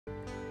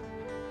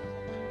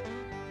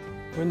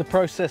We're in the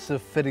process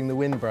of fitting the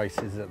wind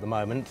braces at the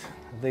moment.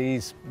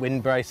 These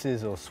wind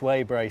braces or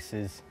sway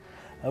braces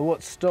are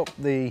what stop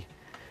the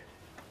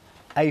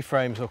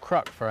A-frames or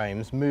crux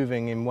frames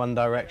moving in one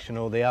direction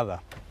or the other.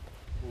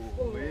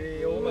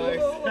 Ooh,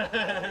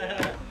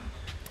 almost.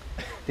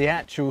 The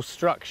actual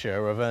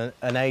structure of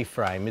an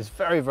A-frame is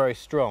very, very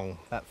strong.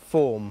 That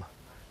form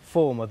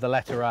of the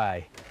letter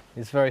A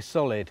is very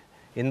solid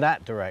in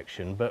that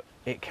direction, but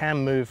it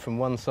can move from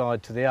one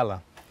side to the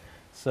other.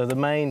 So the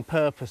main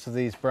purpose of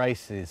these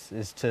braces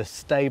is to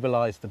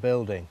stabilise the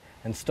building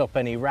and stop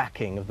any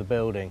racking of the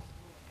building.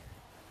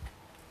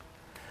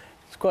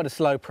 It's quite a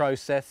slow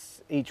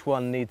process. Each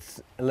one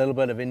needs a little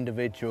bit of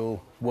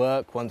individual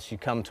work once you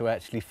come to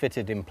actually fit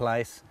it in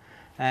place.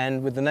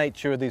 And with the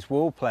nature of these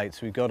wall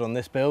plates we've got on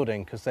this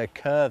building, because they're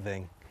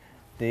curving,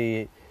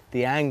 the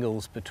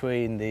angles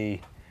between the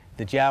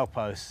jowl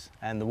posts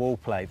and the wall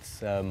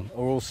plates are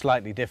all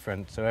slightly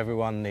different, so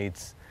everyone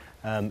needs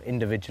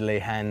individually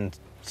hand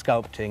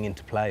sculpting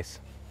into place.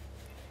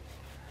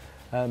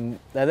 They're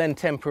then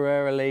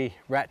temporarily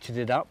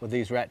ratcheted up with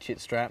these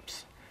ratchet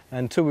straps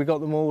until we've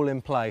got them all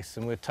in place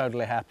and we're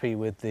totally happy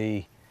with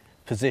the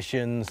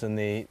positions and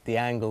the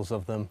angles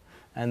of them,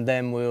 and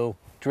then we'll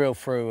drill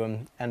through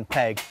them and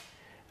peg.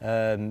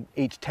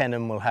 Each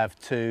tenon will have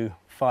two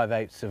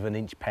 5/8 of an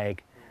inch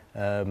peg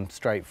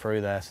straight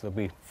through there, so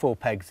there'll be 4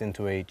 pegs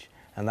into each,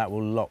 and that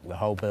will lock the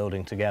whole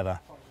building together.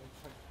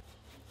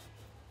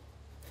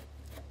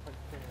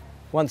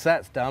 Once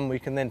that's done, we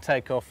can then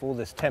take off all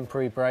this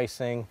temporary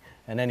bracing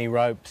and any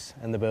ropes,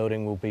 and the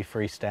building will be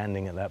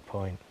freestanding at that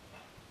point.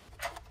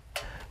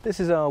 This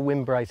is our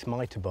wind brace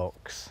mitre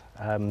box.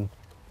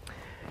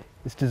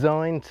 It's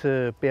designed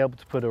to be able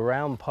to put a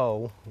round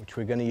pole, which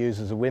we're going to use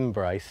as a wind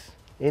brace,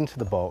 into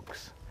the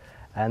box,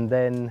 and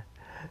then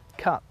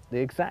cut the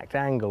exact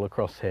angle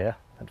across here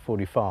at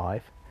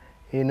 45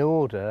 in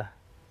order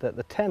that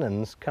the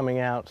tenons coming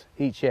out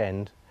each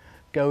end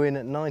go in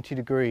at 90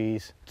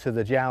 degrees to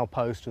the jowl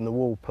post and the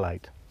wall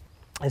plate.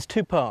 There's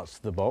 2 parts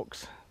to the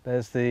box.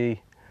 There's the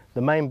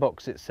main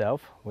box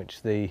itself,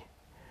 which the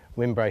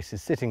wind brace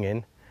is sitting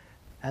in,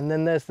 and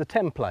then there's the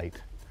template,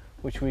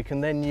 which we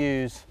can then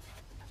use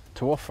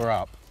to offer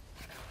up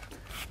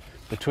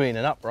between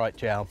an upright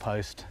jowl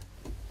post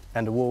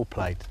and a wall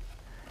plate.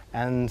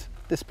 And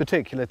this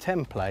particular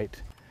template,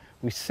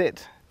 we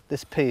sit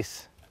this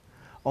piece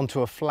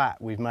onto a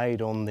flat we've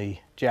made on the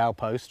jowl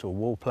post or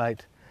wall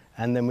plate,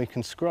 and then we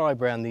can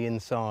scribe around the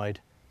inside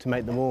to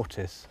make the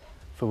mortise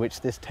for which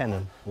this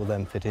tenon will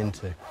then fit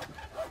into.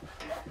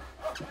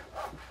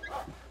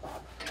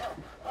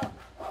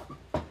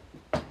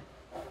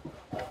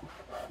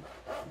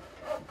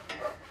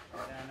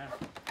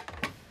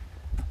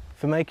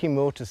 For making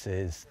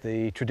mortises,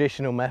 the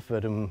traditional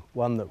method, and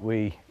one that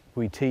we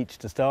teach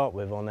to start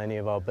with on any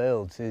of our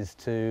builds, is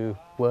to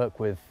work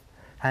with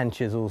hand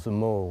chisels and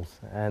mauls,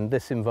 and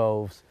this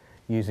involves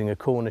using a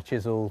corner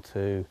chisel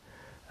to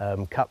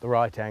cut the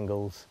right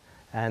angles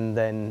and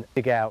then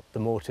dig out the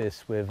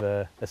mortise with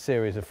a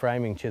series of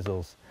framing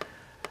chisels.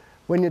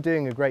 When you're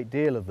doing a great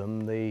deal of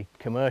them, the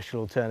commercial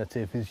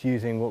alternative is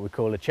using what we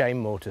call a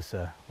chain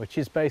mortiser, which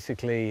is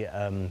basically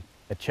a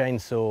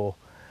chainsaw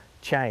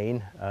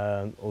chain,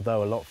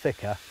 although a lot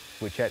thicker,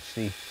 which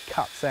actually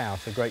cuts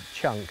out a great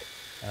chunk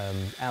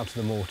out of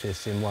the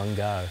mortise in one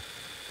go.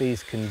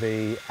 These can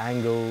be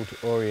angled,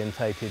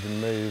 orientated and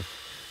moved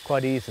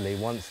quite easily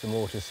once the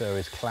mortiser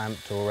is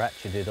clamped or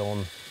ratcheted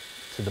on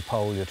to the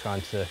pole you're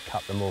trying to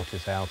cut the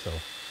mortise out of.